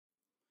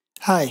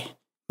Hi,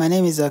 my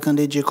name is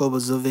Akande Jacob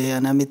Ozove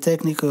and I'm a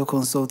technical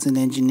consulting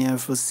engineer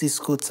for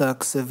Cisco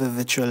TAC Server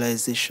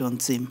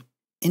Virtualization team.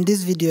 In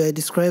this video, I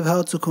describe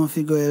how to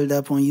configure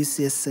Ldap on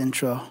UCS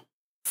Central.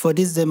 For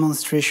this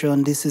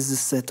demonstration, this is the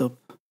setup.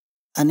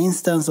 An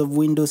instance of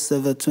Windows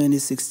Server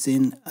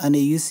 2016 and a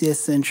UCS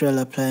Central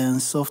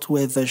appliance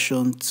software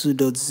version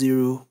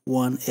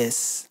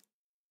 2.01s.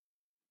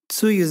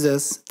 Two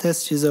users,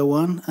 test user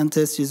 1 and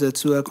test user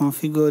 2, are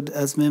configured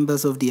as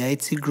members of the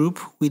IT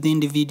group within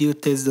the video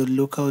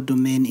test.local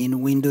domain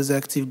in Windows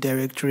Active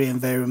Directory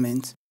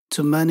environment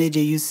to manage a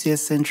UCS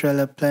Central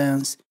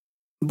appliance.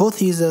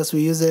 Both users will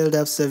use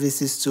Ldap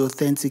services to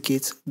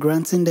authenticate,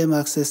 granting them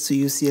access to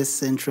UCS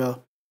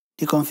Central.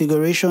 The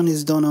configuration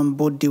is done on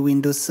both the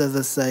Windows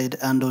Server side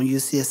and on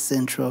UCS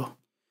Central.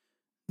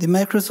 The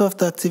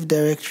Microsoft Active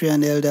Directory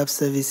and Ldap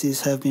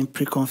services have been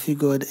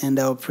pre-configured and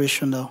are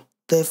operational.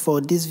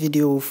 Therefore, this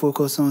video will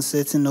focus on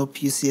setting up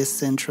UCS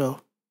Central.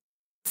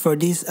 For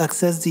this,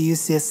 access the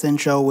UCS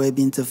Central web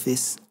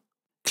interface.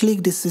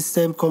 Click the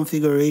System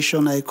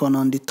Configuration icon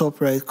on the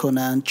top right corner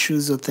and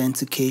choose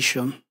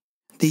Authentication.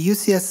 The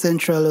UCS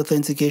Central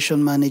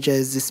Authentication Manager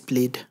is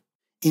displayed.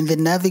 In the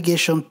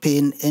navigation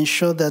pane,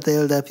 ensure that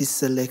Ldap is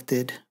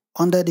selected.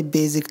 Under the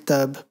Basic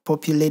tab,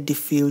 populate the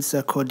fields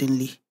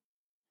accordingly.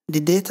 The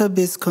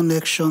database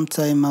connection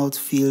timeout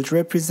field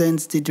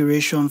represents the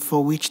duration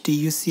for which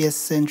the UCS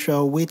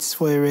Central waits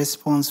for a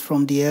response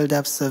from the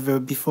Ldap server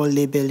before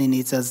labeling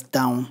it as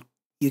down.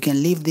 You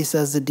can leave this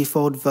as the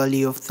default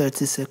value of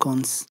 30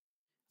 seconds.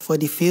 For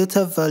the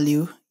filter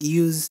value,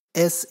 use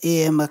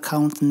SAM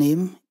account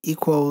name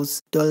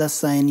equals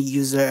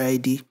 $user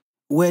ID,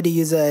 where the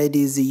user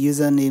ID is the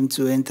username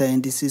to enter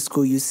in the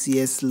Cisco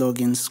UCS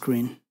login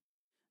screen.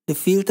 The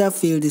filter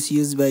field is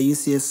used by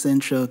UCS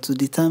Central to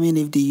determine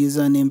if the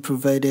username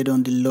provided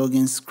on the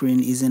login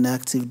screen is in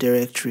Active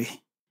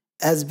Directory.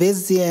 As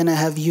base DN, I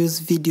have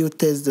used video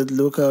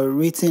test.local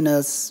written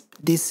as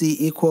dc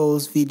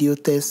equals video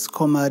test,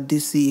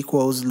 dc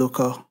equals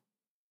local.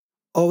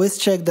 Always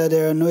check that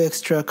there are no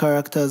extra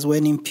characters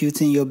when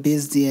imputing your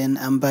base DN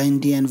and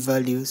bind DN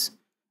values.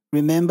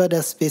 Remember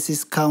that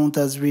spaces count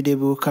as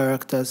readable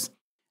characters.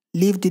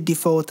 Leave the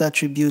default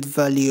attribute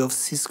value of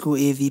Cisco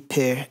AV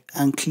pair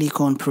and click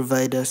on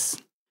Providers.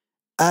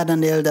 Add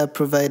an Ldap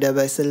provider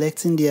by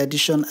selecting the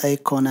addition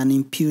icon and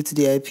impute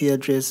the IP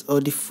address or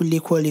the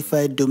fully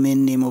qualified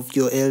domain name of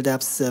your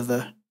Ldap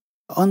server.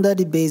 Under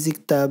the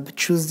Basic tab,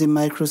 choose the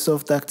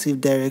Microsoft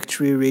Active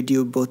Directory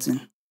radio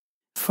button.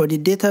 For the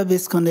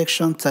database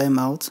connection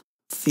timeout,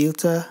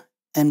 filter,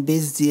 and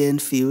base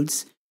DN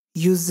fields,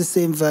 use the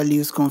same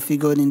values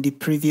configured in the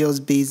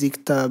previous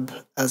Basic tab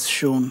as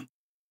shown.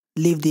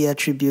 Leave the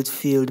attribute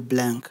field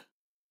blank.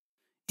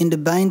 In the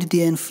bind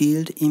DN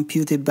field,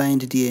 impute a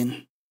bind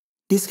DN.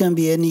 This can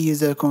be any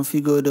user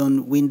configured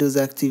on Windows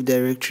Active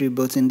Directory,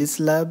 but in this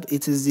lab,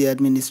 it is the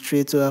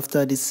administrator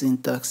after the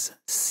syntax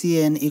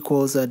cn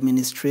equals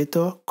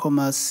administrator,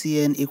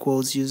 cn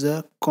equals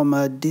user,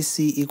 dc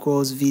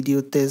equals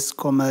video test,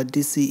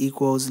 dc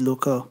equals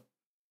local.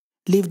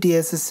 Leave the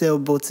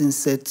SSL button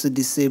set to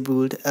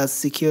disabled as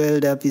Secure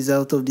Ldap is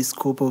out of the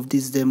scope of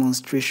this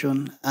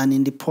demonstration, and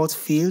in the port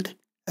field,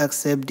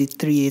 accept the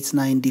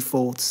 389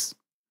 defaults.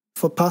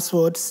 For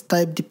passwords,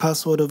 type the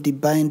password of the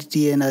bind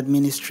DN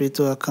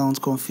administrator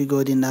account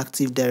configured in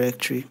Active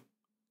Directory.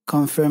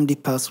 Confirm the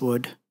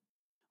password.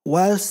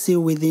 While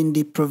still within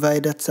the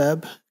Provider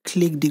tab,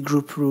 click the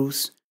Group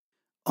Rules.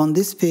 On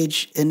this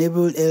page,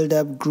 enable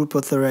Ldap Group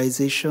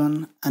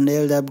Authorization and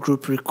Ldap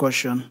Group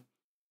Recursion.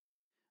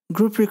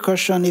 Group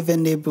recursion, if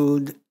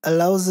enabled,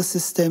 allows the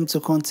system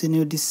to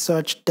continue the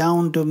search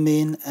down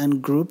domain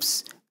and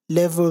groups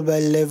level by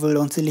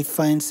level until it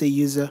finds a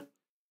user.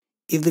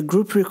 If the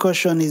group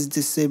recursion is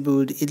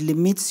disabled, it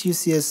limits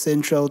UCS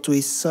Central to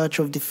a search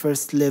of the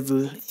first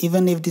level,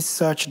 even if the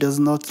search does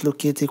not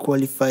locate a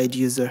qualified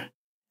user.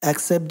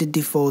 Accept the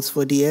defaults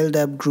for the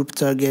Ldap Group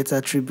Target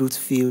attribute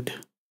field.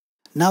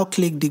 Now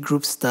click the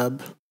Groups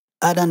tab.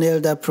 Add an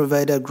Ldap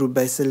provider group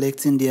by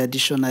selecting the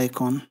addition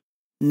icon.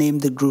 Name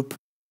the group.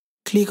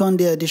 Click on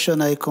the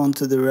addition icon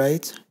to the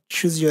right,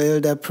 choose your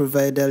Ldap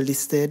provider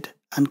listed,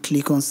 and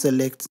click on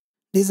Select.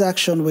 This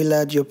action will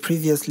add your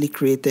previously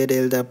created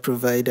Ldap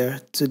provider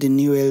to the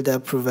new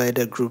Ldap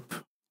provider group.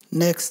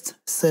 Next,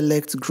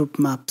 select Group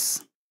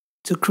Maps.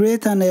 To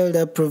create an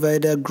Ldap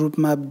provider group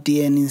map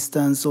DN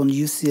instance on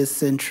UCS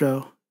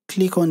Central,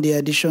 click on the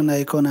addition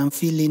icon and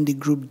fill in the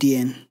group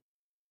DN.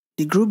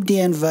 The group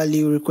DN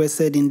value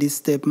requested in this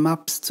step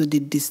maps to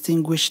the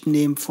distinguished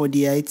name for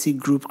the IT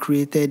group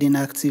created in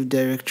Active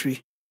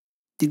Directory.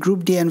 The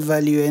group DN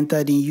value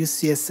entered in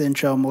UCS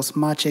Central must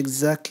match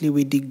exactly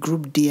with the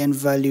group DN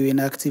value in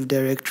Active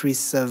Directory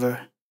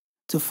server.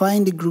 To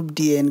find the group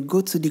DN,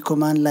 go to the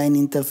command line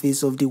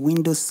interface of the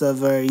Windows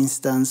Server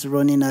instance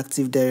running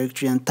Active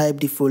Directory and type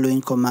the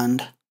following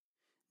command: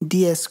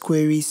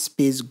 dsquery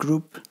space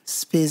group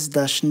space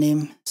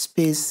 -name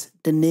space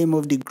the name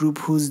of the group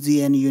whose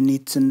DN you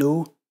need to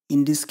know,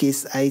 in this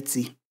case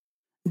IT.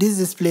 This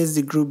displays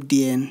the group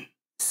DN,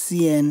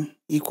 cn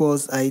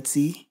equals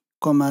IT,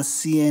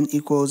 cn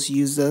equals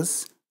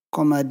users,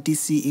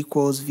 dc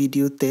equals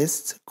video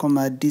test,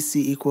 dc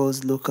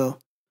equals local.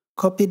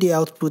 Copy the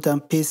output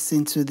and paste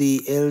into the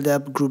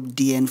Ldap group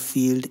DN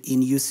field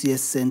in UCS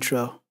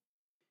Central.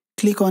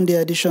 Click on the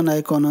addition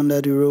icon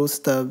under the rows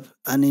tab,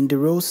 and in the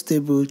rows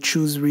table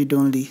choose read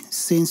only,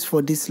 since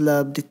for this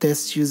lab the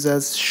test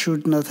users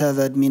should not have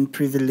admin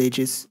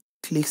privileges.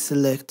 Click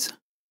select.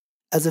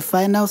 As a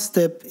final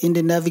step, in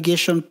the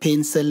navigation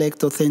pane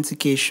select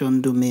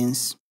authentication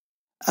domains.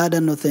 Add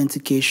an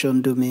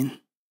authentication domain.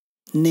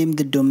 Name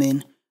the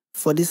domain.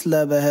 For this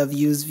lab I have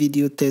used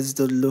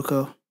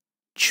videotest.local.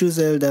 Choose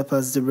Ldap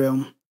as the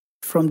realm.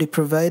 From the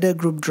provider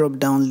group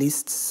drop-down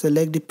list,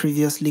 select the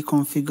previously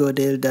configured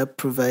Ldap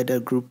provider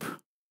group.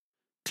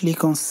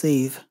 Click on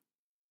Save.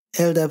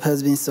 Ldap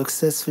has been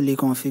successfully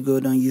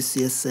configured on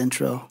UCS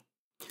Central.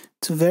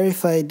 To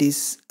verify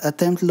this,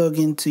 attempt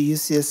login to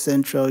UCS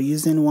Central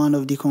using one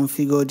of the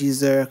configured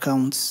user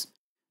accounts.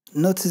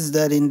 Notice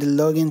that in the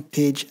login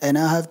page, I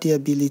now have the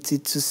ability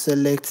to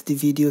select the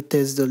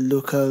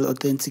videotest.local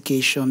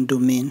authentication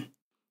domain.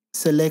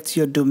 Select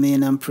your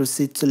domain and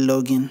proceed to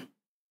login.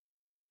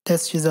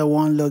 Test user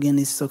 1 login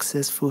is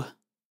successful.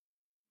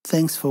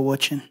 Thanks for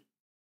watching.